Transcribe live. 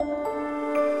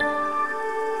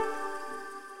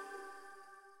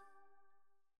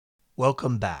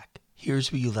Welcome back.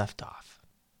 Here's where you left off.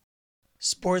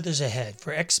 Spoilers ahead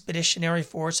for Expeditionary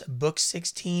Force Book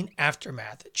 16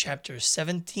 Aftermath, Chapters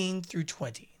 17 through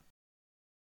 20.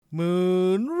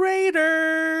 Moon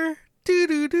Raider! Do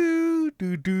do do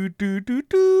do do do do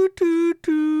do do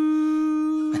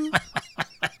do.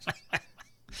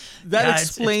 That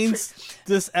explains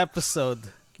this episode,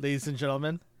 ladies and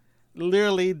gentlemen.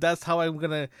 Literally, that's how I'm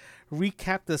gonna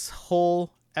recap this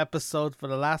whole episode for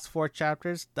the last 4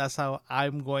 chapters. That's how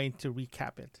I'm going to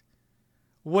recap it.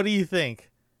 What do you think?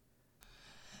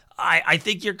 I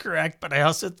think you're correct, but I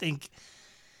also think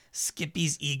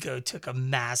Skippy's ego took a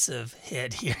massive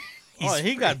hit here.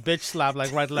 He got bitch slapped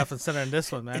like right, left, and center in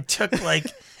this one, man. It took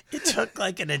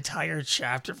like an entire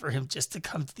chapter for him just to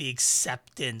come to the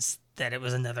acceptance that it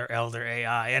was another Elder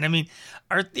AI. And I mean,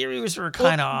 our theories were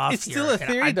kind of off. It's still a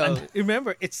theory, though.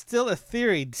 Remember, it's still a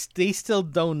theory. They still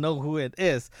don't know who it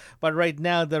is. But right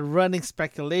now, the running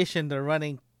speculation, the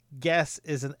running guess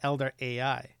is an Elder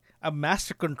AI, a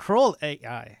Master Control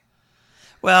AI.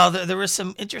 Well, there were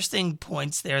some interesting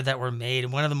points there that were made.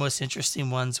 And one of the most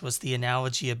interesting ones was the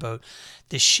analogy about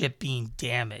the ship being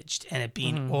damaged and it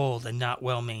being old and not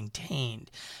well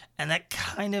maintained. And that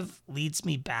kind of leads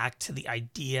me back to the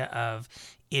idea of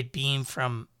it being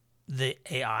from the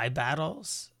AI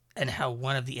battles and how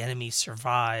one of the enemies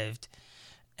survived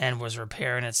and was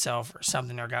repairing itself or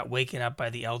something, or got waken up by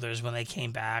the elders when they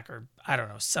came back, or I don't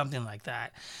know, something like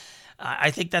that. I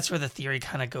think that's where the theory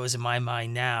kind of goes in my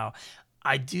mind now.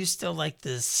 I do still like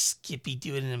the Skippy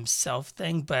doing it himself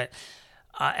thing, but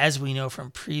as we know from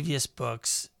previous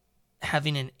books,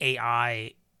 having an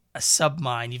AI, a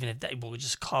submind, even if we'll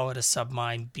just call it a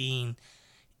submind, being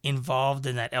involved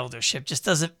in that elder ship just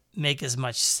doesn't make as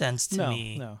much sense to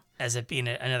me as it being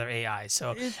another AI.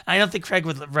 So I don't think Craig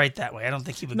would write that way. I don't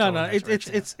think he would go in that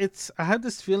direction. It's I have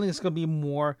this feeling it's going to be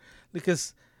more,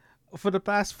 because for the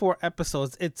past 4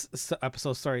 episodes,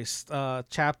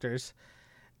 chapters,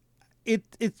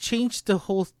 it changed the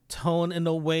whole tone in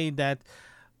a way that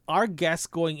our guess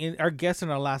in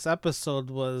our last episode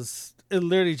was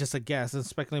literally just a guess and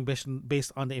speculation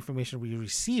based on the information we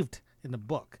received in the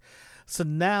book. So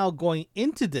now going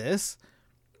into this,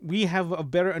 we have a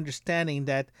better understanding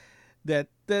that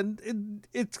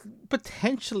it's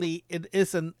potentially it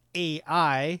is an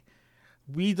AI.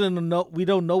 We don't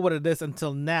know what it is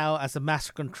until now as a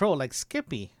Master Control, like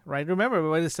Skippy, right? Remember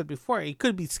what I said before, it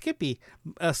could be Skippy,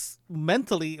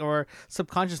 mentally or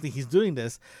subconsciously he's doing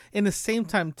this. In the same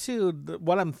time too,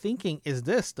 what I'm thinking is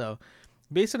this though,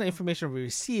 based on the information we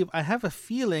receive, I have a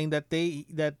feeling that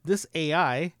this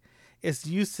AI is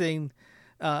using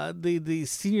the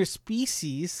senior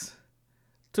species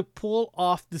to pull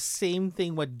off the same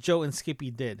thing what Joe and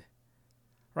Skippy did.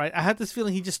 Right, I had this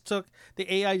feeling the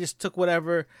AI just took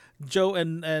whatever Joe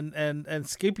and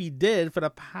Skippy did for the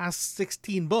past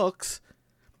 16 books,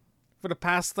 for the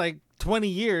past like 20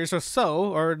 years or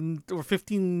so, or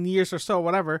 15 years or so,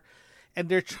 whatever, and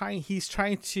he's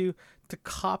trying to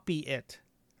copy it,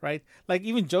 right? Like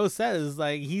even Joe says,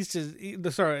 like he's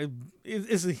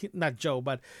not Joe,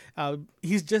 but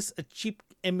he's just a cheap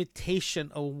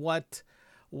imitation of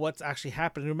what's actually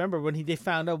happening. Remember when they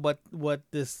found out what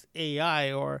this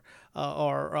AI or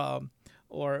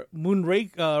Moon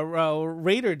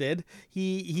Raider did?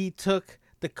 He took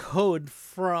the code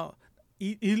from.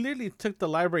 He literally took the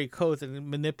library codes and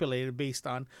manipulated it based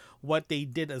on what they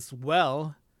did as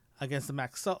well against the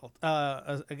Max Salt.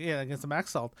 Against the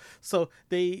Max Salt. So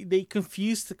they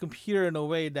confused the computer in a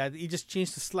way that he just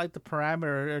changed the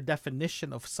parameter or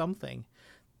definition of something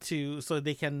so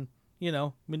they can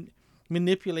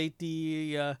manipulate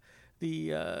the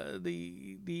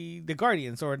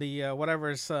guardians or the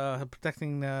whatever's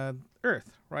protecting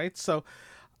Earth, right? So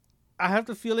I have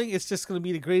the feeling it's just going to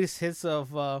be the greatest hits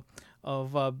of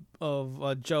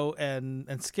Joe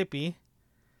and Skippy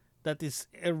that this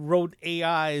road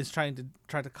AI is trying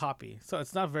to copy. So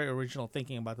it's not very original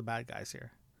thinking about the bad guys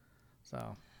here.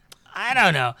 So I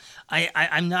don't know.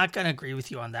 I'm not going to agree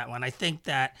with you on that one. I think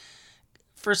that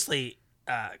firstly,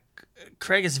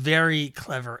 Craig is very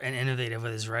clever and innovative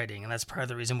with his writing, and that's part of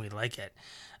the reason we like it.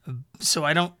 So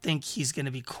I don't think he's going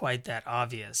to be quite that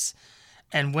obvious.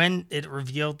 And when it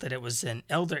revealed that it was an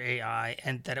Elder AI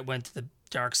and that it went to the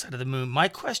dark side of the moon, my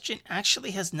question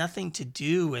actually has nothing to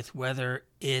do with whether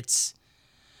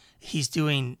he's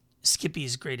doing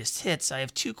Skippy's greatest hits. I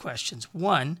have 2 questions.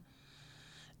 One,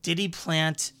 did he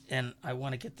plant, and I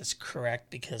want to get this correct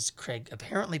because Craig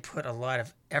apparently put a lot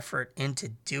of effort into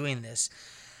doing this,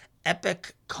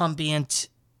 epic combient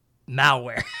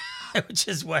malware, which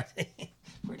is what,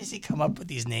 where does he come up with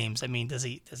these names? I mean, does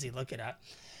he look it up?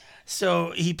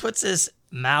 So he puts this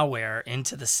malware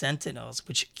into the Sentinels,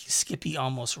 which Skippy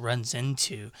almost runs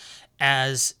into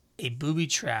as a booby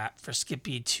trap for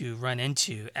Skippy to run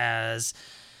into, as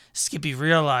Skippy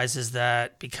realizes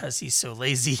that because he's so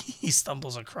lazy, he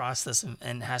stumbles across this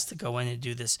and has to go in and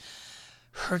do this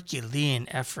Herculean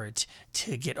effort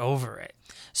to get over it.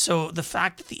 So the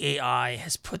fact that the AI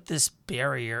has put this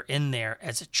barrier in there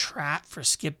as a trap for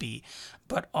Skippy,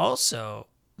 but also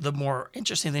the more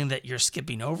interesting thing that you're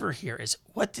skipping over here is,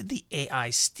 what did the AI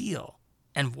steal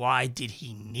and why did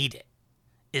he need it?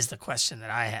 Is the question that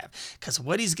I have. Because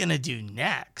what he's going to do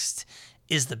next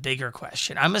is the bigger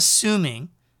question. I'm assuming,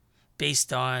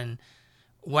 based on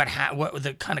what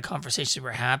the kind of conversations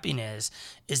we're having, is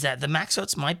that the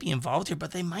Maxotes might be involved here,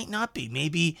 but they might not be.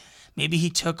 Maybe he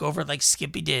took over like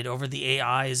Skippy did over the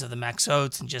AIs of the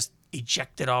Maxotes and just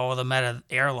ejected all of them out of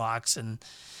airlocks and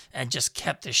just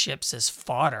kept the ships as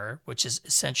fodder, which is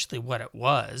essentially what it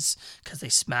was, because they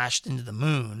smashed into the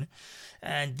moon.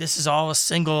 And this is all a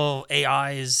single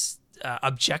AI's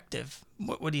objective.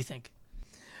 What do you think?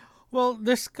 Well,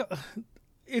 it's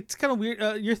kind of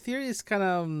weird. Your theory is kind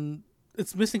of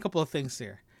it's missing a couple of things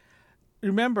here.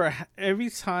 Remember, every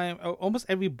time, almost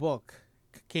every book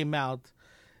came out,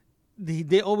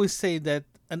 they always say that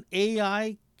an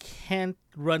AI can't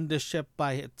run the ship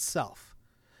by itself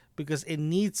because it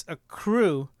needs a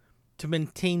crew to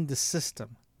maintain the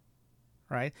system,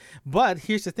 right? But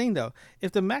here's the thing, though: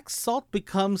 if the Max Salt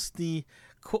becomes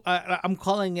I'm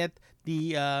calling it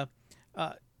it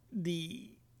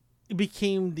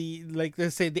became the, like,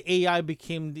 let's say the AI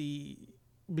became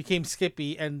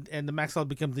Skippy and the Max Salt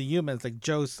becomes the humans, like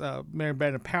Joe's Mary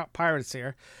Band of Pirates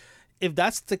here. If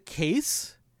that's the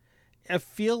case, I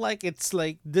feel like it's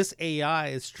like this AI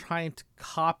is trying to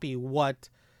copy what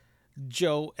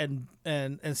Joe and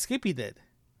Skippy did,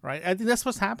 right? I think that's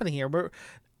what's happening here. Where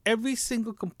every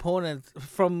single component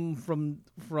from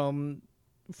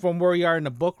where we are in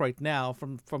the book right now,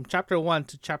 from chapter 1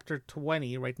 to chapter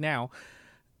 20 right now,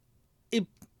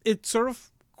 it sort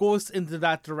of goes into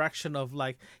that direction of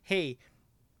like, hey,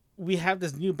 we have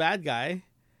this new bad guy.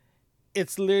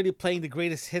 It's literally playing the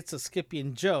greatest hits of Skippy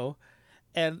and Joe,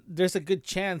 and there's a good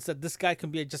chance that this guy can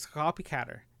be just a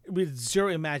copycatter with zero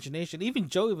imagination. Even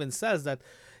Joe even says that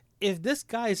if this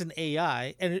guy is an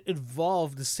AI and it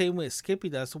evolved the same way Skippy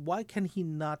does, why can he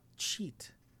not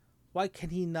cheat? Why can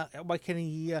he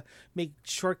make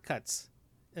shortcuts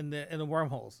in the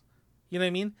wormholes? You know what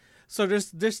I mean? So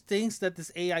there's things that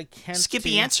this AI can't.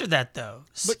 Skippy answered that though.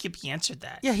 Skippy answered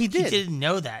that. Yeah, he did. He didn't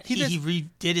know that. He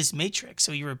redid his matrix,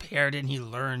 so he repaired it and he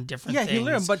learned different things. Yeah, he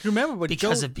learned. But remember,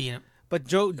 Joe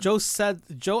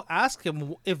asked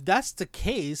him, if that's the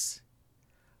case,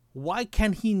 why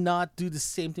can he not do the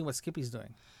same thing what Skippy's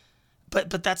doing?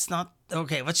 But that's not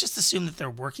okay. Let's just assume that they're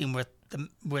working with the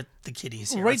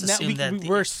kiddies here. Right now,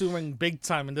 we're assuming big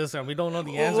time in this one. We don't know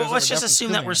the answers. Well, let's just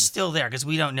assume that we're still there because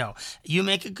we don't know. You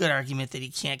make a good argument that he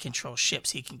can't control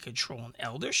ships. He can control an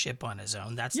elder ship on his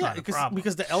own. That's not a problem.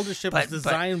 Because the elder ship is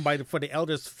designed for the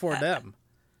elders for them.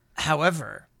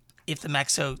 However, if the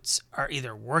Maxotes are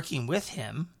either working with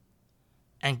him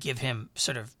and give him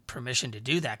sort of permission to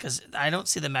do that, because I don't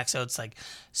see the Maxotes like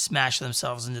smash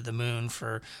themselves into the moon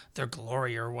for their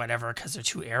glory or whatever because they're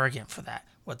too arrogant for that.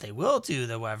 What they will do,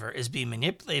 however, is be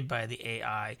manipulated by the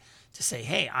AI to say,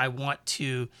 hey, I want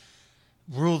to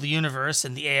rule the universe,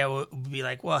 and the AI will be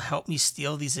like, well, help me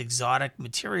steal these exotic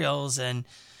materials and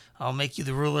I'll make you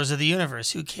the rulers of the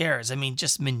universe. Who cares? I mean,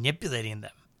 just manipulating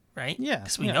them. Right? Yeah.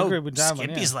 Because we know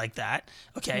Skippy's like that.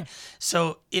 Okay. Yeah.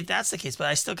 So if that's the case, but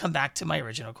I still come back to my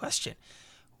original question.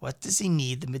 What does he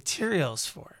need the materials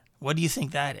for? What do you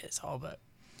think that is all about?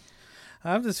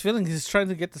 I have this feeling he's trying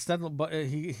to get the Sentinel, but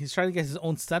he's trying to get his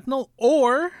own Sentinel,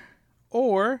 or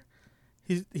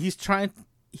he's trying.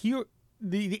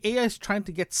 The AI is trying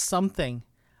to get something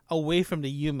away from the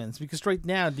humans, because right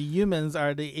now the humans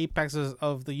are the apexes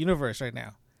of the universe right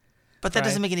now. But that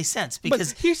doesn't make any sense,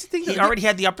 because here's the thing, he already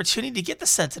had the opportunity to get the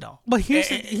Sentinel. But here's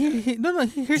the thing.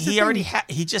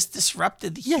 He just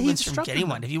disrupted the humans from getting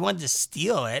one. If he wanted to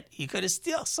steal it, he could have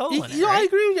stolen it. Right? I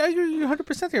agree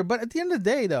 100% here. But at the end of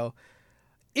the day, though,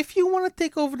 if you want to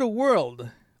take over the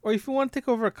world, or if you want to take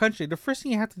over a country, the first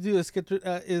thing you have to do is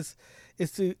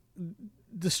is to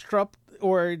disrupt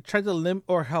or try to limit.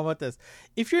 Or how about this?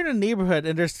 If you're in a neighborhood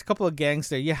and there's a couple of gangs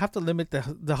there, you have to limit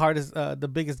the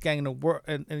biggest gang in the world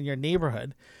in your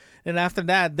neighborhood. And after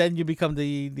that, then you become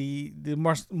the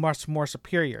much more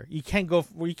superior. You can't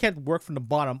work from the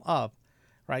bottom up,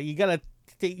 right? You gotta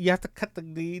you have to cut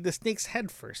the snake's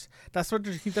head first. That's what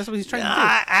he's trying to do.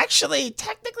 Actually,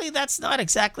 technically, that's not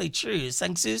exactly true.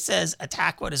 Sun Tzu says,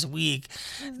 "Attack what is weak."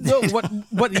 No,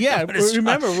 but yeah.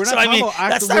 Remember, we're not so, talking about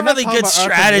that's not really good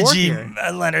strategy,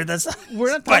 Leonard. That's not,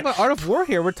 we're not talking about Art of War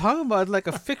here. We're talking about like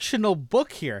a fictional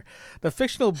book here. The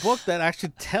fictional book that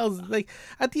actually tells, like,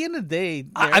 at the end of the day,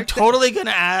 I'm totally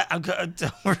gonna add. I'm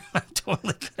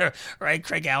totally gonna write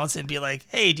Craig Alanson and be like,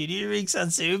 "Hey, did you read Sun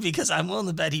Tzu?" Because I'm willing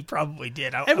to bet he probably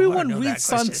did. Everyone reads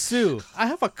Sun Tzu. I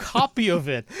have a copy of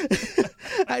it.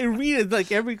 I read it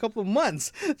like every couple of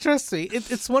months. Trust me,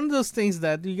 it's one of those things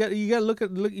that you got to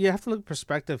look. You have to look at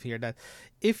perspective here. That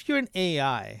if you're an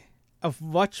AI, of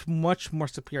much more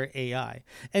superior AI,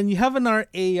 and you have another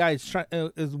AI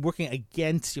is working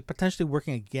against you, potentially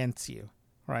working against you,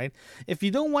 right? If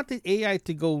you don't want the AI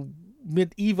to go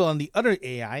medieval on the other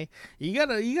AI, you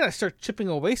gotta start chipping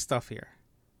away stuff here.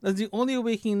 That's the only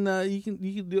way you can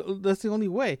do. That's the only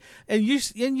way. And you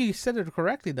said it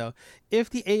correctly though. If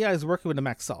the AI is working with a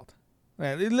max salt,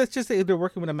 right? Let's just say if they're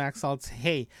working with a max salt,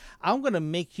 hey, I'm gonna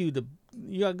make you the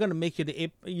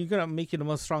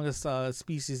most strongest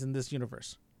species in this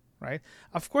universe, right?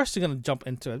 Of course you're gonna jump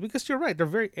into it because you're right. They're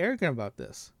very arrogant about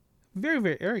this, very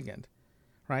very arrogant,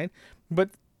 right?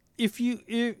 But if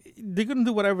they're gonna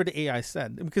do whatever the AI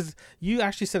said, because you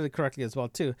actually said it correctly as well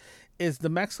too. Is the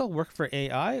max salt work for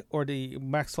AI or the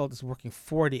max salt is working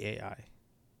for the AI?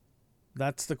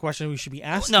 That's the question we should be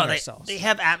asking ourselves. They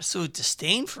have absolute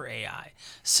disdain for AI,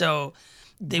 so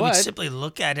they would simply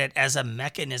look at it as a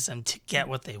mechanism to get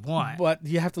what they want. But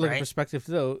you have to look at perspective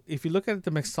though. If you look at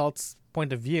the max salt's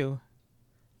point of view,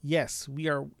 yes,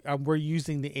 we're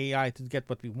using the AI to get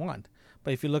what we want.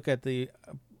 But if you look at the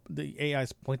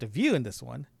AI's point of view in this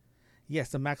one, yes,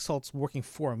 the max salt's working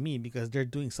for me because they're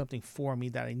doing something for me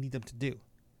that I need them to do.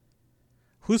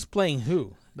 Who's playing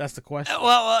who? That's the question.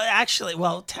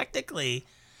 Well, technically,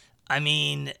 I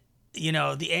mean,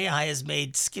 the AI has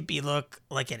made Skippy look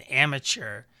like an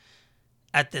amateur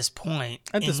at this point.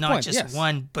 Not just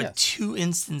one, but two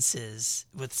instances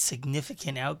with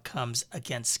significant outcomes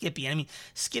against Skippy. I mean,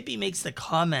 Skippy makes the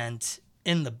comment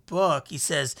in the book. He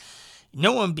says,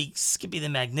 "No one beat Skippy the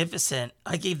Magnificent.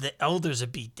 I gave the elders a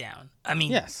beat down." I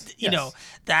mean,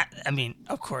 that. I mean,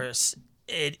 of course,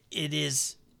 it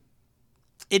is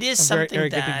something very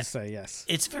that thing to say, yes.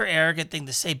 It's a very arrogant thing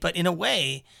to say, but in a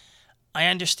way, I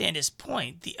understand his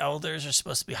point. The elders are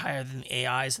supposed to be higher than the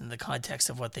AIs in the context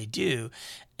of what they do,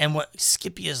 and what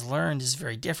Skippy has learned is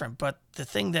very different. But the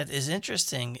thing that is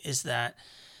interesting is that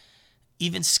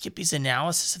even Skippy's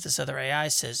analysis of this other AI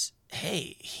says,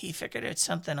 hey, he figured out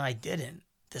something I didn't,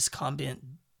 this combinant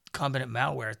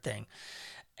malware thing.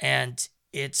 And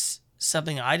it's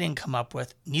something I didn't come up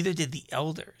with, neither did the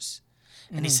elders.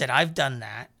 And he said, I've done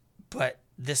that, but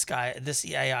this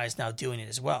AI is now doing it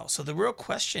as well. So the real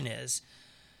question is,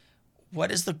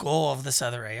 what is the goal of this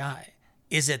other AI?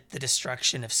 Is it the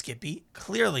destruction of Skippy?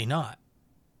 Clearly not.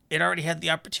 It already had the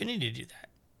opportunity to do that.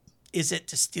 Is it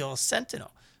to steal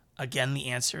Sentinel? Again, the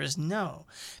answer is no,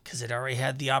 because it already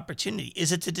had the opportunity.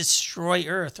 Is it to destroy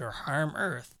Earth or harm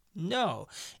Earth? No.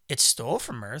 It stole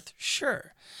from Earth?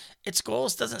 Sure. Its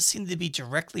goals doesn't seem to be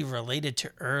directly related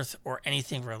to Earth or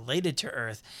anything related to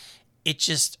Earth. It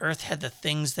just, Earth had the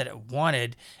things that it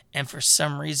wanted, and for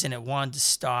some reason it wanted to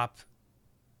stop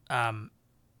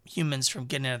humans from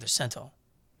getting another Sentinel,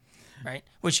 right?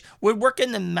 Which would work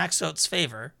in the Maxote's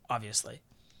favor, obviously.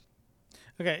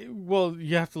 Okay, well,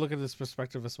 you have to look at this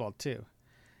perspective as well, too.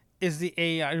 Is the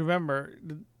AI, remember,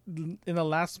 in the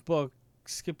last book,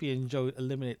 Skippy and Joe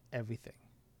eliminate everything.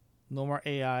 No more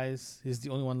AIs. He's the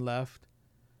only one left.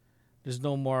 There's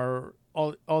no more,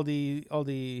 all the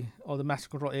master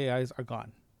control AIs are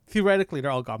gone. Theoretically,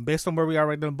 they're all gone. Based on where we are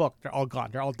right in the book, they're all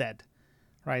gone. They're all dead,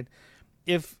 right?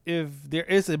 If there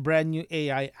is a brand new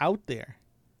AI out there,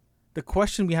 the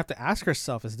question we have to ask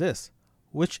ourselves is this: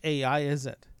 which AI is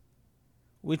it?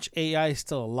 Which AI is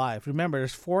still alive? Remember,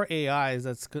 there's 4 AIs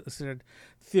that's considered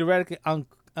theoretically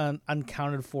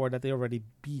unaccounted for, that they already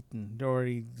beaten, they're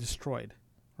already destroyed,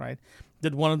 right?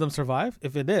 Did one of them survive?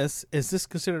 If it is this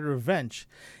considered revenge?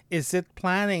 Is it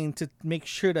planning to make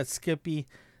sure that Skippy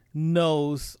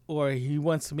knows, or he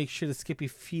wants to make sure that Skippy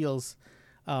feels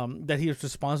that he is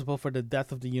responsible for the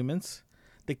death of the humans,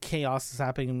 the chaos that's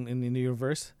happening in the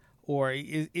universe? Or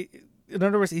in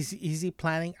other words, is he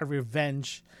planning a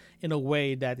revenge in a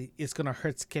way that is going to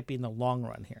hurt Skippy in the long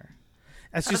run here?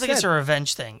 I don't think it's a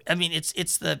revenge thing. I mean, it's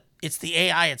the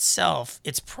AI itself.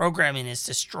 Its programming is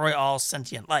destroy all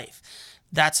sentient life.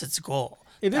 That's its goal.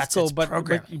 That's its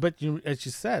goal, but you, as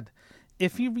you said,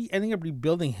 if he ending up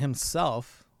rebuilding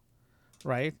himself,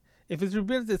 right? if it's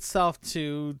revealed itself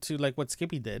to like what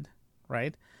Skippy did,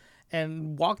 right,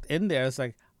 and walked in there, it's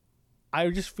like, I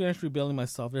just finished rebuilding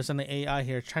myself. There's an AI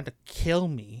here trying to kill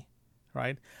me,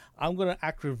 right? I'm gonna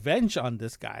act revenge on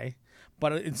this guy,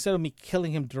 but instead of me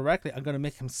killing him directly, I'm gonna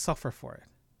make him suffer for it.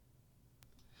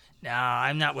 No,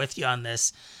 I'm not with you on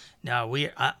this. No,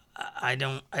 I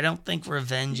don't think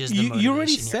revenge is the motivation. You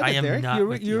already said here. it, I am Derek. not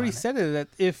with You already on said it that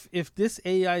if this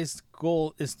AI's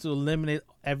goal is to eliminate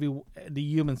the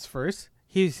humans first,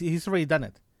 he's already done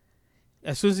it.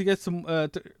 As soon as he gets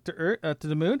to Earth, to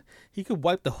the moon, he could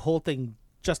wipe the whole thing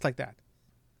just like that,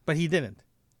 but he didn't.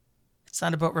 It's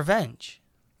not about revenge.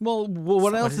 Well,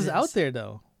 what else is out there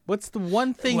though? What's the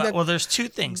one thing Well, there's two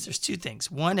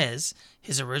things. One is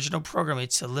his original program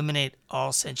is to eliminate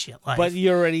all sentient life. But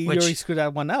you already screwed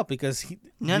that one out because the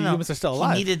humans are still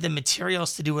alive. He needed the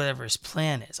materials to do whatever his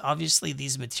plan is. Obviously,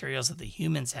 these materials that the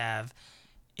humans have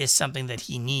is something that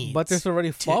he needs. But there's already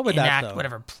a flaw with that, enact though.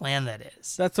 whatever plan that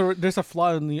is. There's a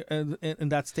flaw in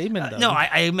that statement, though. No,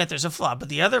 I admit there's a flaw. But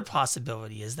the other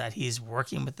possibility is that he's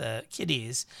working with the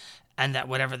kiddies, and that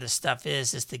whatever the stuff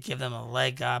is to give them a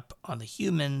leg up on the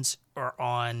humans or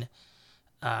on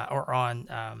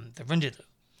the Vindaloo.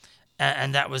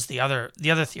 And that was the other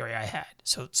theory I had.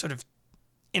 So sort of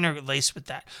interlaced with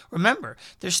that. Remember,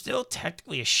 there's still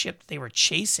technically a ship they were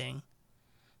chasing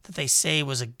that they say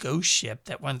was a ghost ship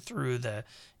that went through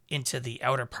into the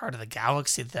outer part of the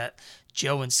galaxy that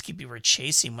Joe and Skippy were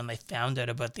chasing when they found out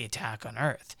about the attack on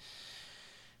Earth.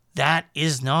 That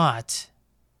is not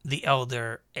the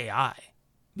Elder AI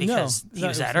because he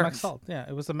was at Earth. Max Salt. Yeah,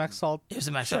 it was a Max Salt. It was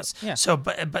a Max Salt. Yeah. So,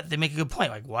 but they make a good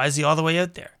point. Like, why is he all the way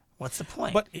out there? What's the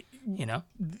point? But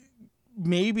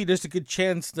maybe there's a good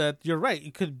chance that you're right.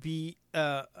 It could be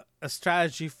a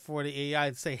strategy for the AI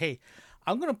to say, "Hey,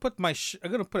 I'm gonna put a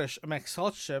Max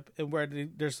Salt ship in where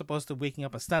they're supposed to waking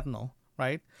up a Sentinel,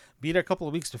 right? Be there a couple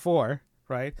of weeks before,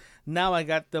 right? Now I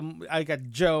got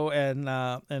Joe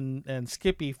and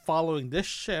Skippy following this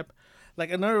ship. Like,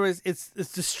 in other words, it's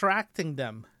distracting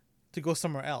them to go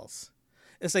somewhere else.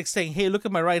 It's like saying, "Hey, look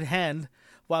at my right hand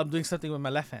while I'm doing something with my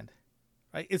left hand."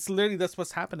 Right? It's literally that's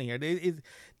what's happening here.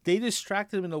 They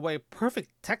distracted him in a way, perfect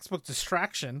textbook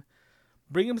distraction.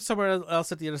 Bring him somewhere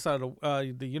else at the other side of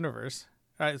the universe,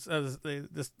 right?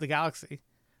 The galaxy,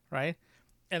 right?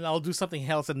 And I'll do something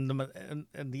else in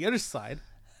the other side,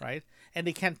 right? And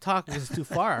they can't talk because it's too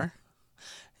far.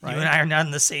 Right? You and I are not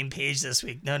on the same page this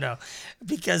week. No,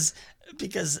 because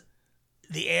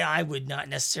the AI would not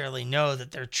necessarily know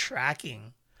that they're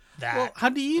tracking that. Well, how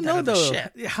do you know though?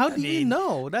 How do you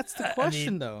know? That's the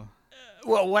question, though.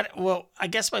 Well, I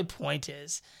guess my point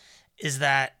is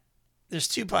that there's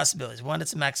two possibilities. One,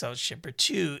 it's a max out ship, or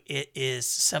two, it is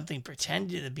something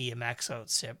pretending to be a max out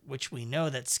ship, which we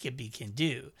know that Skippy can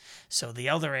do. So the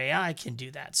Elder AI can do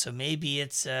that. So maybe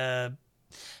it's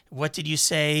what did you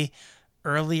say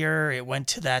earlier? It went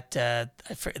to that the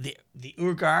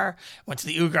Ugar. Went to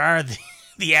the Ugar.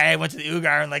 The AI went to the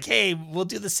Ugar and like, hey, we'll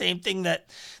do the same thing that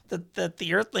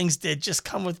the Earthlings did. Just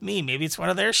come with me. Maybe it's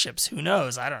one of their ships. Who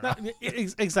knows? I don't know. No,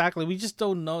 exactly. We just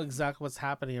don't know exactly what's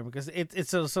happening here because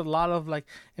it's a lot of like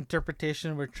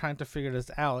interpretation. We're trying to figure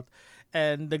this out.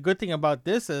 And the good thing about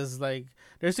this is like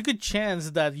there's a good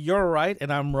chance that you're right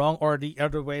and I'm wrong, or the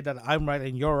other way that I'm right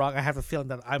and you're wrong. I have a feeling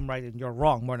that I'm right and you're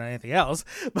wrong more than anything else.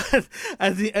 But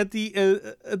at the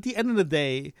end of the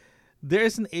day,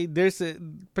 there's a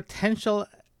potential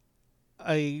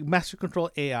a master control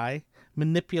AI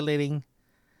manipulating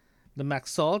the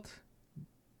Max Salt,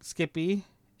 Skippy,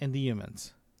 and the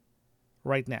humans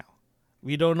right now.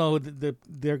 We don't know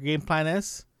their game plan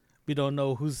is. We don't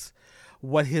know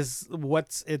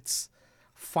what's its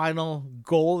final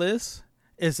goal is.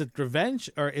 Is it revenge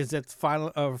or is it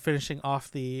finishing off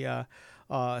the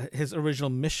his original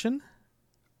mission,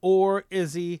 or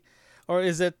is it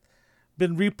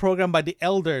been reprogrammed by the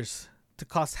elders to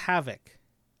cause havoc?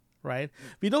 Right?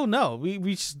 We don't know. We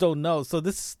just don't know. So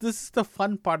this is the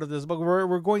fun part of this book.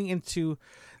 We're going into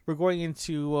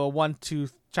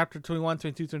chapter 21,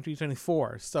 22, 23,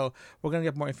 24. So we're gonna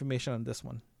get more information on this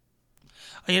one.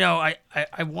 I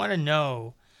want to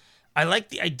know. I like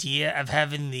the idea of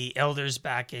having the elders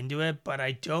back into it, but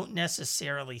I don't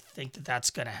necessarily think that that's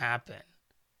going to happen,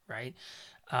 right?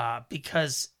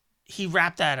 Because he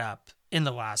wrapped that up in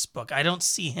the last book. I don't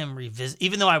see him revisit,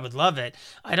 even though I would love it.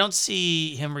 I don't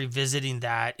see him revisiting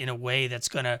that in a way that's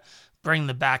going to bring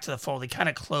them back to the fold. They kind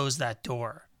of closed that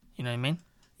door. You know what I mean?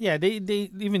 Yeah, they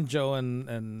even Joe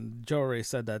and Joe Ray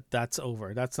said that's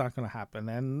over. That's not going to happen,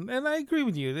 and I agree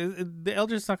with you. The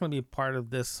Elder's not going to be a part of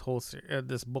this whole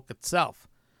this book itself,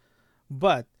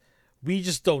 but we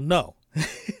just don't know.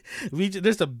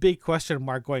 There's a big question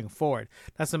mark going forward.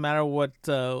 Doesn't matter what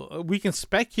we can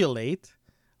speculate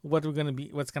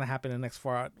what's gonna happen in the next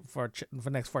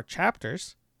next four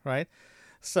chapters, right?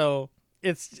 So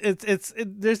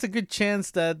there's a good chance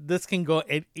that this can go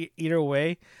either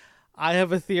way. I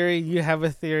have a theory. You have a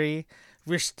theory.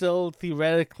 We're still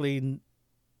theoretically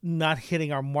not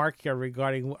hitting our mark here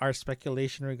regarding our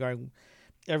speculation regarding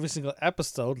every single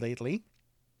episode lately.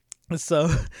 So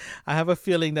I have a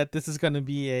feeling that this is going to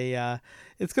be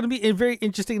it's going to be very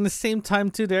interesting. In the same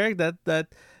time too, Derek, that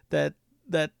the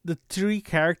three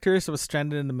characters that was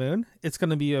stranded in the moon, it's going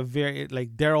to be a very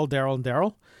like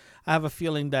Daryl. I have a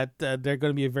feeling that they're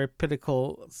going to be a very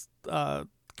pivotal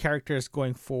characters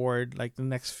going forward, like the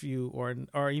next few or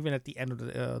even at the end of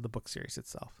the book series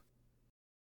itself.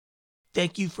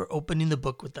 Thank you for opening the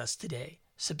book with us today.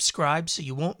 Subscribe so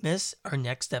you won't miss our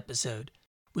next episode.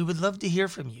 We would love to hear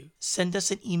from you. Send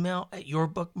us an email at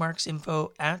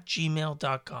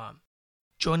yourbookmarksinfo@gmail.com.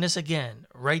 Join us again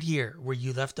right here where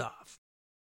you left off.